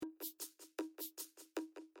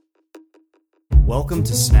Welcome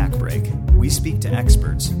to Snack Break. We speak to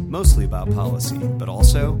experts, mostly about policy, but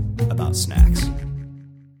also about snacks.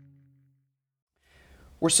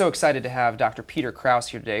 We're so excited to have Dr. Peter Krause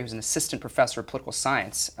here today, who's an assistant professor of political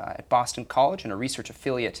science at Boston College and a research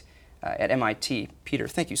affiliate at MIT. Peter,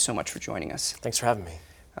 thank you so much for joining us. Thanks for having me.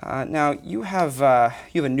 Now, you have a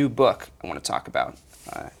new book I want to talk about,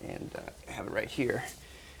 and I have it right here.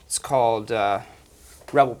 It's called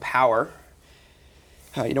Rebel Power.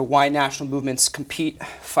 Why national movements compete,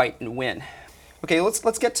 fight, and win. Okay,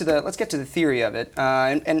 let's get to the theory of it.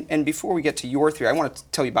 And before we get to your theory, I want to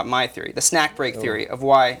tell you about my theory, the snack break theory of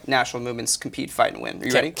why national movements compete, fight, and win. Are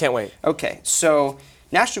you ready? Can't wait. Okay, so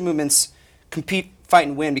national movements compete, fight,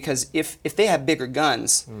 and win because if they have bigger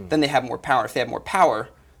guns, then they have more power. If they have more power,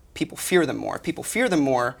 people fear them more. If people fear them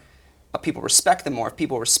more, people respect them more. If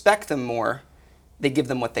people respect them more, they give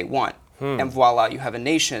them what they want. And voila, you have a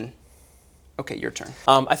nation. Okay, your turn.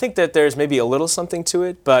 I think that there's maybe a little something to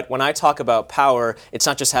it, but when I talk about power, it's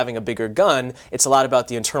not just having a bigger gun, it's a lot about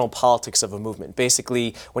the internal politics of a movement.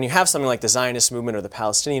 Basically, when you have something like the Zionist movement or the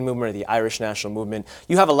Palestinian movement or the Irish national movement,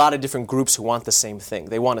 you have a lot of different groups who want the same thing.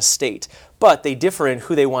 They want a state, but they differ in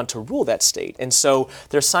who they want to rule that state. And so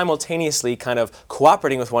they're simultaneously kind of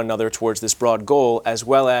cooperating with one another towards this broad goal, as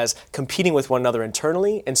well as competing with one another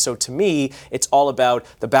internally. And so to me, it's all about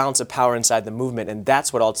the balance of power inside the movement, and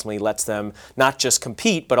that's what ultimately lets them not just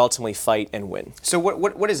compete, but ultimately fight and win. So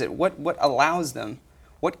what is it? What allows them,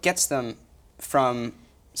 what gets them from,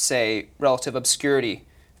 say, relative obscurity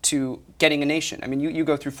to getting a nation? I mean, you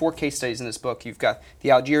go through 4 case studies in this book. You've got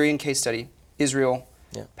the Algerian case study, Israel,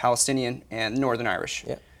 Palestinian, and Northern Irish.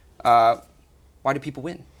 Why do people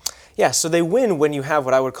win? Yeah, so they win when you have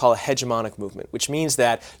what I would call a hegemonic movement, which means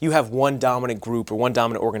that you have one dominant group or one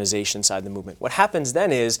dominant organization inside the movement. What happens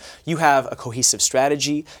then is you have a cohesive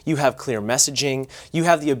strategy, you have clear messaging, you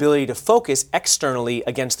have the ability to focus externally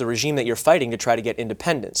against the regime that you're fighting to try to get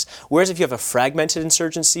independence. Whereas if you have a fragmented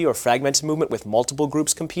insurgency or fragmented movement with multiple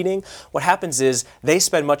groups competing, what happens is they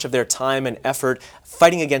spend much of their time and effort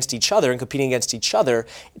fighting against each other and competing against each other,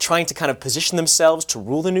 trying to kind of position themselves to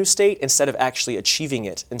rule the new state instead of actually achieving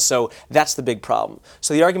it. And so that's the big problem.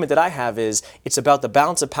 So the argument that I have is it's about the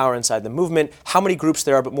balance of power inside the movement, how many groups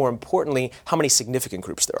there are, but more importantly, how many significant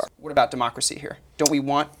groups there are. What about democracy here? Don't we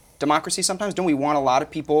want democracy sometimes? Don't we want a lot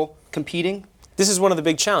of people competing? This is one of the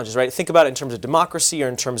big challenges, right? Think about it in terms of democracy or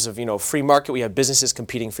in terms of, free market. We have businesses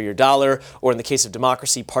competing for your dollar, or in the case of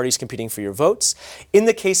democracy, parties competing for your votes. In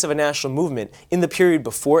the case of a national movement, in the period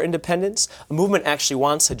before independence, a movement actually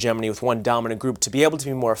wants hegemony with one dominant group to be able to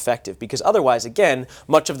be more effective, because otherwise, again,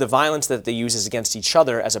 much of the violence that they use is against each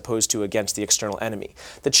other as opposed to against the external enemy.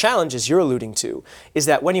 The challenge, as you're alluding to, is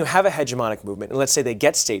that when you have a hegemonic movement, and let's say they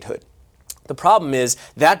get statehood, the problem is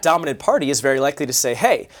that dominant party is very likely to say,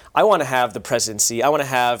 hey, I want to have the presidency, I want to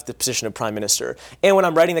have the position of prime minister, and when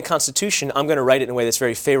I'm writing the Constitution, I'm going to write it in a way that's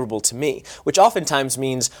very favorable to me, which oftentimes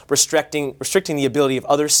means restricting the ability of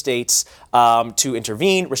other states to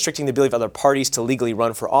intervene, restricting the ability of other parties to legally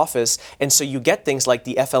run for office, and so you get things like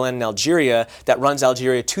the FLN in Algeria that runs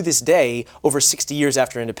Algeria to this day over 60 years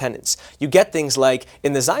after independence. You get things like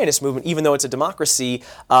in the Zionist movement, even though it's a democracy,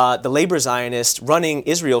 the labor Zionists running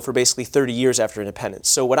Israel for basically 30 years after independence.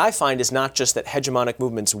 So what I find is not just that hegemonic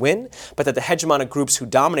movements win, but that the hegemonic groups who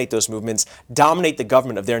dominate those movements dominate the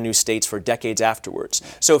government of their new states for decades afterwards.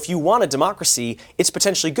 So if you want a democracy, it's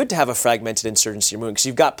potentially good to have a fragmented insurgency movement because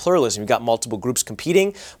you've got pluralism, you've got multiple groups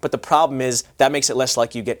competing, but the problem is that makes it less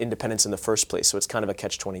likely you get independence in the first place. So it's kind of a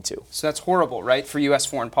catch-22. So that's horrible, right, for U.S.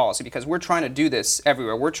 foreign policy, because we're trying to do this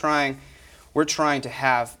everywhere. We're trying to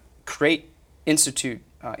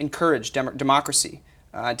encourage democracy,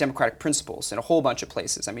 democratic principles in a whole bunch of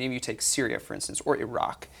places. I mean, if you take Syria, for instance, or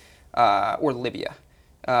Iraq, or Libya,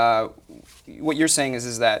 what you're saying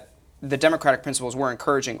is that the democratic principles we're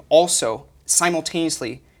encouraging also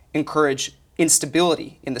simultaneously encourage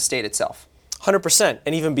instability in the state itself. 100%,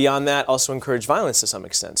 and even beyond that, also encourage violence to some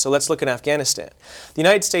extent. So let's look at Afghanistan. The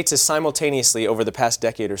United States is simultaneously, over the past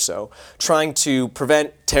decade or so, trying to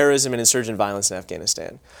prevent terrorism and insurgent violence in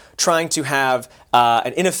Afghanistan, trying to have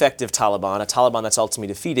an ineffective Taliban, a Taliban that's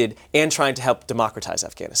ultimately defeated, and trying to help democratize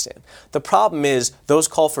Afghanistan. The problem is those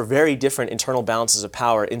call for very different internal balances of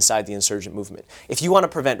power inside the insurgent movement. If you want to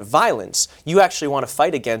prevent violence, you actually want to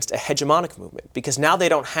fight against a hegemonic movement, because now they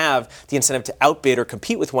don't have the incentive to outbid or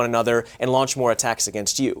compete with one another and launch more attacks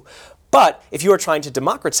against you. But if you are trying to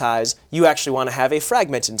democratize, you actually want to have a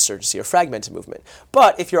fragmented insurgency, or fragmented movement.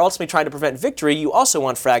 But if you're ultimately trying to prevent victory, you also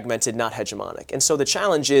want fragmented, not hegemonic. And so the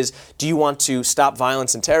challenge is, do you want to stop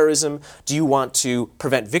violence and terrorism? Do you want to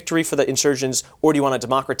prevent victory for the insurgents? Or do you want to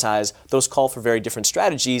democratize? Those call for very different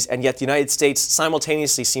strategies, and yet the United States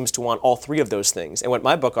simultaneously seems to want all three of those things. And what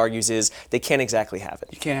my book argues is they can't exactly have it.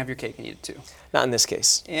 You can't have your cake and eat it too. Not in this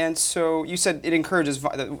case. And so you said it encourages,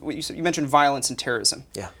 you mentioned violence and terrorism.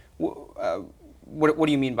 Yeah. What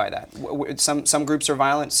do you mean by that? Some groups are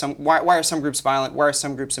violent. Why are some groups violent? Why are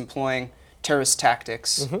some groups employing terrorist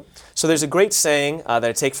tactics? Mm-hmm. So there's a great saying that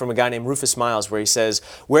I take from a guy named Rufus Miles where he says,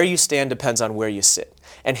 where you stand depends on where you sit.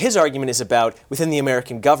 And his argument is about, within the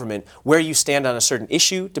American government, where you stand on a certain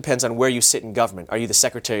issue depends on where you sit in government. Are you the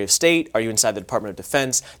Secretary of State? Are you inside the Department of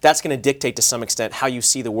Defense? That's going to dictate to some extent how you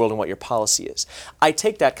see the world and what your policy is. I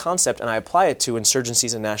take that concept and I apply it to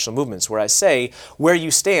insurgencies and national movements, where I say where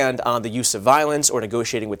you stand on the use of violence or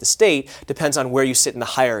negotiating with the state depends on where you sit in the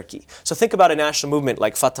hierarchy. So think about a national movement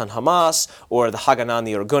like Fatah and Hamas, or the Haganah and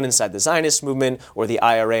the Irgun inside the Zionist movement, or the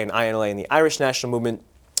IRA and INLA and the Irish national movement,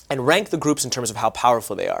 and rank the groups in terms of how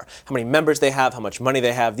powerful they are, how many members they have, how much money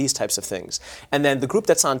they have, these types of things. And then the group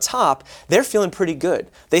that's on top, they're feeling pretty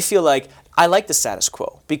good. They feel like, I like the status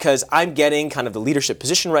quo because I'm getting kind of the leadership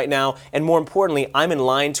position right now, and more importantly, I'm in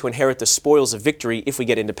line to inherit the spoils of victory if we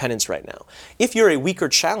get independence right now. If you're a weaker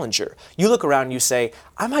challenger, you look around and you say,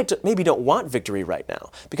 I maybe don't want victory right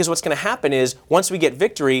now, because what's going to happen is once we get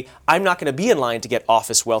victory, I'm not going to be in line to get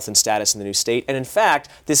office, wealth, and status in the new state, and in fact,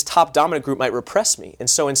 this top dominant group might repress me. And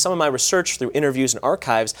so in some of my research through interviews and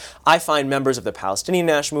archives, I find members of the Palestinian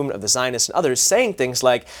National Movement, of the Zionists, and others saying things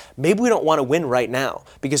like, maybe we don't want to win right now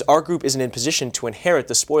because our group isn't in position to inherit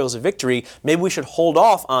the spoils of victory. Maybe we should hold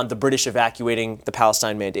off on the British evacuating the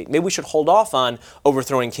Palestine Mandate. Maybe we should hold off on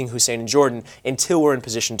overthrowing King Hussein in Jordan until we're in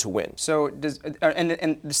position to win. So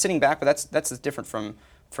and sitting back, but that's different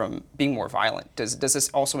from being more violent. Does this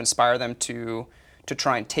also inspire them to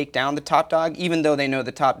try and take down the top dog, even though they know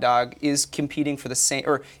the top dog is competing for the same,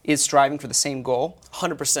 or is striving for the same goal?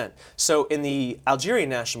 100%. So in the Algerian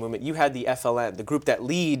national movement, you had the FLN, the group that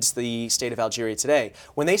leads the state of Algeria today.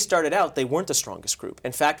 When they started out, they weren't the strongest group.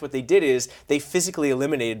 In fact, what they did is they physically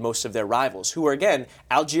eliminated most of their rivals, who were, again,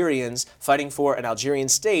 Algerians fighting for an Algerian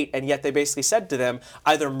state, and yet they basically said to them,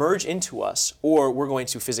 either merge into us or we're going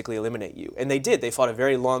to physically eliminate you. And they did. They fought a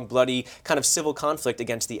very long, bloody kind of civil conflict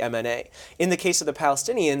against the MNA. In the case of the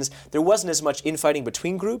Palestinians, there wasn't as much infighting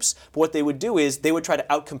between groups, but what they would do is they would try to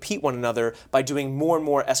outcompete one another by doing more and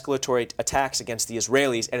more escalatory attacks against the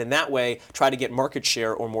Israelis, and in that way try to get market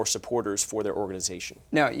share or more supporters for their organization.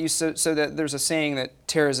 Now, so that there's a saying that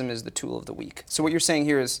terrorism is the tool of the weak. So what you're saying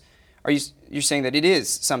here is, you're saying that it is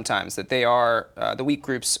sometimes that they are the weak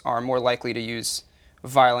groups are more likely to use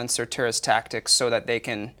violence or terrorist tactics so that they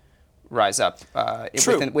can rise up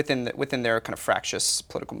within their kind of fractious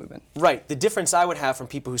political movement. Right. The difference I would have from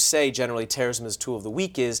people who say generally terrorism is a tool of the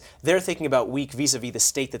weak is they're thinking about weak vis-a-vis the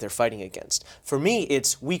state that they're fighting against. For me,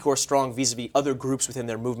 it's weak or strong vis-a-vis other groups within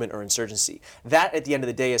their movement or insurgency. That, at the end of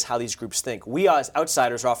the day, is how these groups think. We as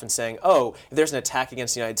outsiders are often saying, oh, if there's an attack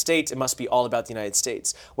against the United States, it must be all about the United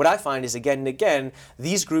States. What I find is, again and again,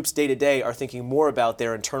 these groups day to day are thinking more about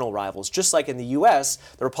their internal rivals. Just like in the U.S.,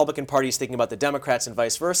 the Republican Party is thinking about the Democrats and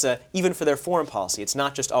vice versa, even for their foreign policy. It's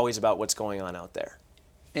not just always about what's going on out there.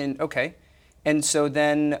 And okay, and so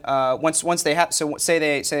then once they have, so say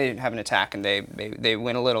they have an attack and they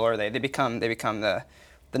win a little, or they become the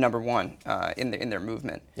number one in their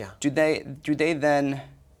movement. Yeah. Do they then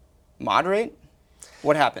moderate?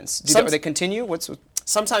 What happens? Do they continue?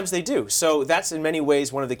 Sometimes they do. So that's in many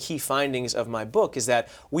ways one of the key findings of my book, is that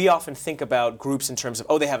we often think about groups in terms of,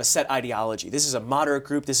 oh, they have a set ideology. This is a moderate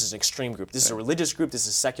group, this is an extreme group, this is a religious group, this is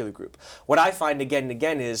a secular group. What I find again and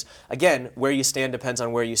again is, again, where you stand depends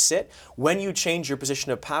on where you sit. When you change your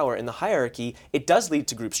position of power in the hierarchy, it does lead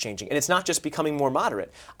to groups changing. And it's not just becoming more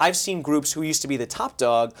moderate. I've seen groups who used to be the top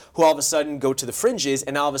dog who all of a sudden go to the fringes,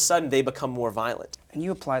 and all of a sudden they become more violent. And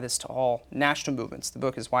you apply this to all national movements. The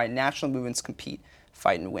book is Why National Movements Compete,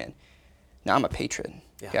 Fight, and Win. Now, I'm a patriot.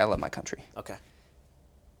 Yeah. Okay, I love my country. Okay.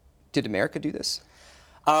 Did America do this?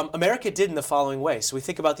 America did in the following way. So we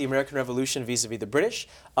think about the American Revolution vis-a-vis the British.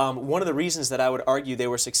 One of the reasons that I would argue they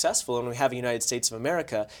were successful and we have a United States of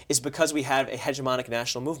America is because we have a hegemonic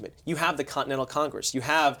national movement. You have the Continental Congress. You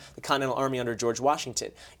have the Continental Army under George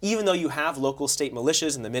Washington. Even though you have local state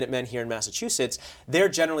militias and the Minutemen here in Massachusetts, they're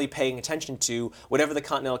generally paying attention to whatever the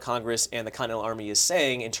Continental Congress and the Continental Army is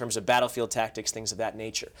saying in terms of battlefield tactics, things of that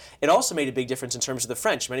nature. It also made a big difference in terms of the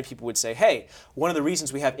French. Many people would say, hey, one of the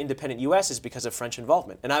reasons we have independent U.S. is because of French involvement.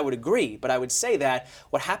 involvement. And I would agree, but I would say that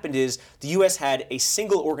what happened is the U.S. had a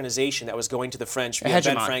single organization that was going to the French via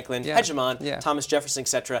Ben Franklin, hegemon, Thomas Jefferson,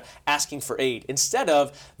 etc., asking for aid, instead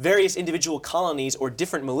of various individual colonies or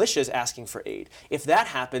different militias asking for aid. If that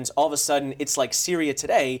happens, all of a sudden it's like Syria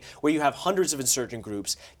today, where you have hundreds of insurgent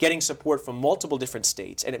groups getting support from multiple different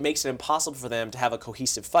states, and it makes it impossible for them to have a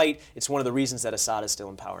cohesive fight. It's one of the reasons that Assad is still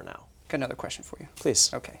in power now. Got another question for you.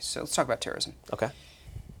 Please. Okay, so let's talk about terrorism. Okay.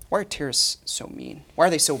 Why are terrorists so mean? Why are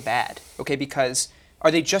they so bad? Okay, because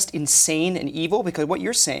are they just insane and evil? Because what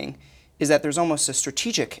you're saying is that there's almost a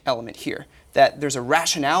strategic element here, that there's a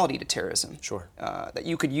rationality to terrorism. Sure. That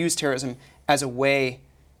you could use terrorism as a way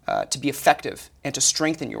to be effective and to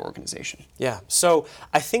strengthen your organization. Yeah, so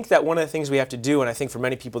I think that one of the things we have to do, and I think for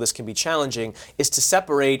many people this can be challenging, is to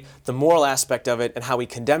separate the moral aspect of it and how we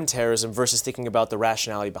condemn terrorism versus thinking about the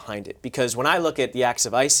rationality behind it. Because when I look at the acts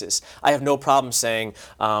of ISIS, I have no problem saying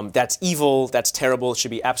that's evil, that's terrible, it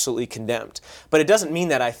should be absolutely condemned. But it doesn't mean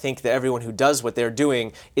that I think that everyone who does what they're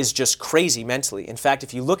doing is just crazy mentally. In fact,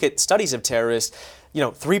 if you look at studies of terrorists,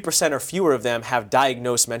 3% or fewer of them have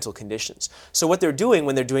diagnosed mental conditions. So what they're doing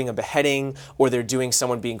when they're doing a beheading or they're doing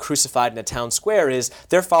someone being crucified in a town square is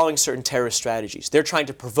they're following certain terrorist strategies. They're trying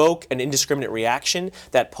to provoke an indiscriminate reaction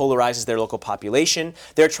that polarizes their local population.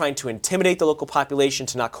 They're trying to intimidate the local population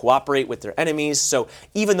to not cooperate with their enemies. So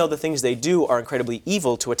even though the things they do are incredibly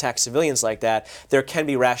evil to attack civilians like that, there can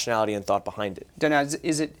be rationality and thought behind it. Now,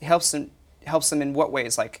 helps them in what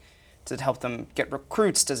ways? Like, does it help them get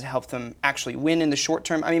recruits? Does it help them actually win in the short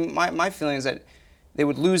term? I mean, my feeling is that they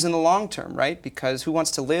would lose in the long term, right? Because who wants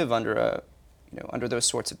to live under those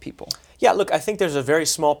sorts of people? Yeah, look, I think there's a very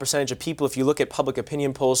small percentage of people, if you look at public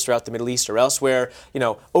opinion polls throughout the Middle East or elsewhere,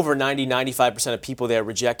 over 90-95% of people there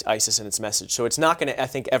reject ISIS and its message. So it's not going to, I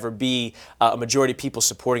think, ever be a majority of people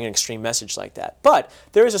supporting an extreme message like that. But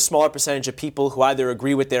there is a smaller percentage of people who either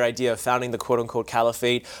agree with their idea of founding the quote-unquote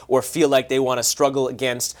caliphate or feel like they want to struggle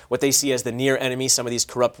against what they see as the near enemy, some of these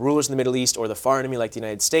corrupt rulers in the Middle East, or the far enemy like the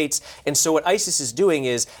United States. And so what ISIS is doing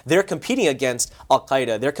is they're competing against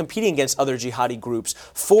al-Qaeda, they're competing against other jihadi groups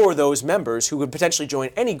for those members who would potentially join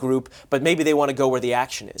any group, but maybe they want to go where the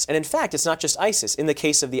action is. And in fact, it's not just ISIS. In the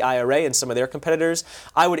case of the IRA and some of their competitors,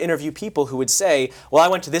 I would interview people who would say, well, I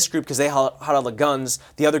went to this group because they had all the guns,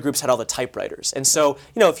 the other groups had all the typewriters. And so,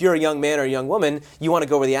 if you're a young man or a young woman, you want to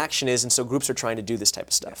go where the action is, and so groups are trying to do this type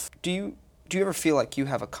of stuff. Do you ever feel like you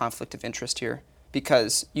have a conflict of interest here?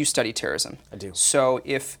 Because you study terrorism. I do. So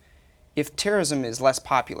if terrorism is less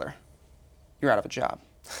popular, you're out of a job.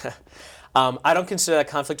 I don't consider that a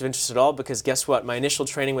conflict of interest at all because guess what? My initial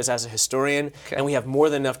training was as a historian, and we have more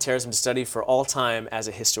than enough terrorism to study for all time as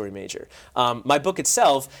a history major. My book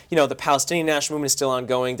itself, the Palestinian national movement is still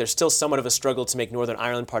ongoing. There's still somewhat of a struggle to make Northern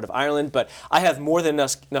Ireland part of Ireland, but I have more than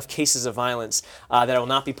enough cases of violence that I will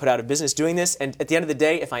not be put out of business doing this. And at the end of the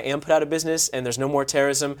day, if I am put out of business and there's no more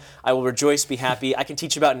terrorism, I will rejoice, be happy. I can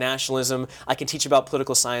teach about nationalism. I can teach about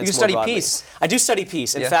political science. You study peace. I do study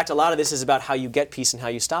peace. In fact, a lot of this is about how you get peace and how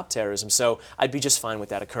you stop terrorism. So I'd be just fine with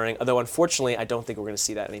that occurring, although unfortunately I don't think we're going to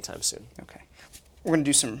see that anytime soon. Okay. We're going to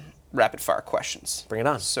do some rapid-fire questions. Bring it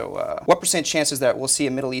on. So what percent chances that we'll see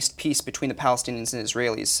a Middle East peace between the Palestinians and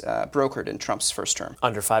Israelis brokered in Trump's first term?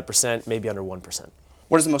 Under 5%, maybe under 1%.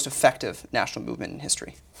 What is the most effective national movement in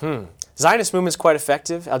history? Zionist movement is quite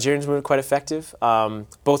effective. Algerian movement quite effective.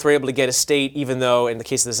 Both were able to get a state, even though in the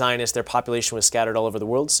case of the Zionists, their population was scattered all over the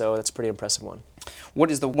world, so that's a pretty impressive one.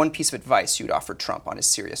 What is the one piece of advice you'd offer Trump on his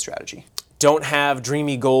Syria strategy? Don't have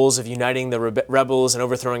dreamy goals of uniting the rebels and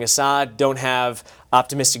overthrowing Assad. Don't have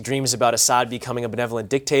optimistic dreams about Assad becoming a benevolent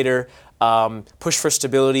dictator. Push for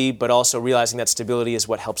stability, but also realizing that stability is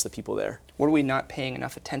what helps the people there. What are we not paying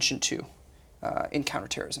enough attention to in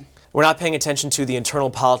counterterrorism? We're not paying attention to the internal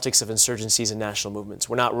politics of insurgencies and national movements.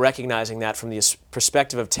 We're not recognizing that from the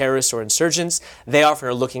perspective of terrorists or insurgents. They often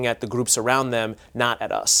are looking at the groups around them, not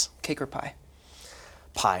at us. Cake or pie?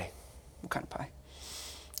 Pie. What kind of pie?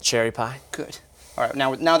 Cherry pie. Good. All right,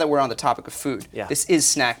 now that we're on the topic of food, this is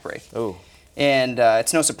snack break. Ooh. And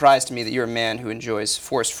it's no surprise to me that you're a man who enjoys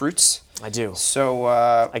forest fruits. I do. So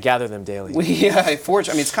I gather them daily. We forage.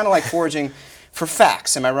 I mean, it's kind of like foraging for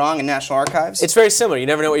facts. Am I wrong? In National Archives? It's very similar. You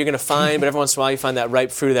never know what you're going to find, but every once in a while you find that ripe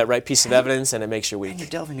fruit or that ripe piece of evidence, and it makes your week. And you're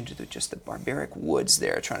delving into just the barbaric woods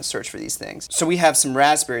there, trying to search for these things. So we have some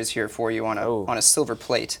raspberries here for you on a silver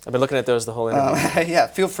plate. I've been looking at those the whole interview. Yeah,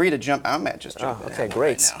 feel free to jump. I might just jump in. Okay,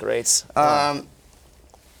 great, great.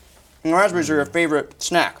 Raspberries are your favorite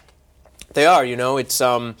snack. They are, it's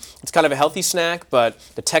kind of a healthy snack, but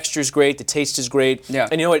the texture is great, the taste is great. Yeah.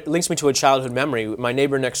 And it links me to a childhood memory. My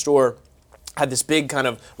neighbor next door had this big kind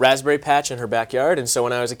of raspberry patch in her backyard, and so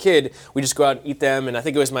when I was a kid, we just go out and eat them, and I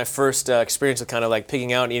think it was my first experience with kind of like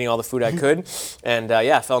picking out and eating all the food I could, and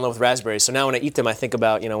I fell in love with raspberries. So now when I eat them, I think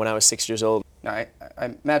about, when I was 6 years old. Now,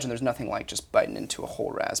 I imagine there's nothing like just biting into a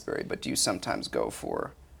whole raspberry, but do you sometimes go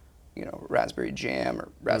for, raspberry jam or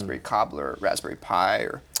raspberry cobbler, or raspberry pie,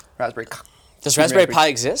 or raspberry? Does raspberry pie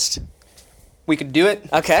exist? We could do it.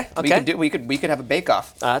 Okay. We could have a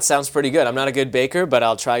bake-off. That sounds pretty good. I'm not a good baker, but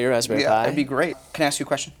I'll try your raspberry pie. That'd be great. Can I ask you a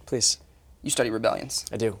question? Please. You study rebellions.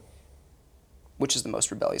 I do. Which is the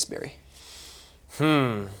most rebellious berry?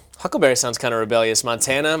 Huckleberry sounds kind of rebellious.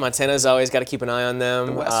 Montana's always got to keep an eye on them.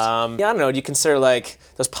 The West. I don't know. Do you consider like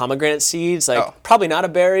those pomegranate seeds? Probably not a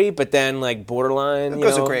berry, but then like borderline.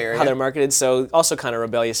 Those are gray area. How they're marketed. So also kind of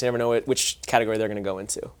rebellious. You never know which category they're going to go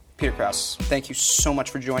into. Peter Krause, thank you so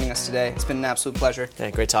much for joining us today. It's been an absolute pleasure.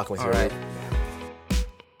 Great talking with you. All right.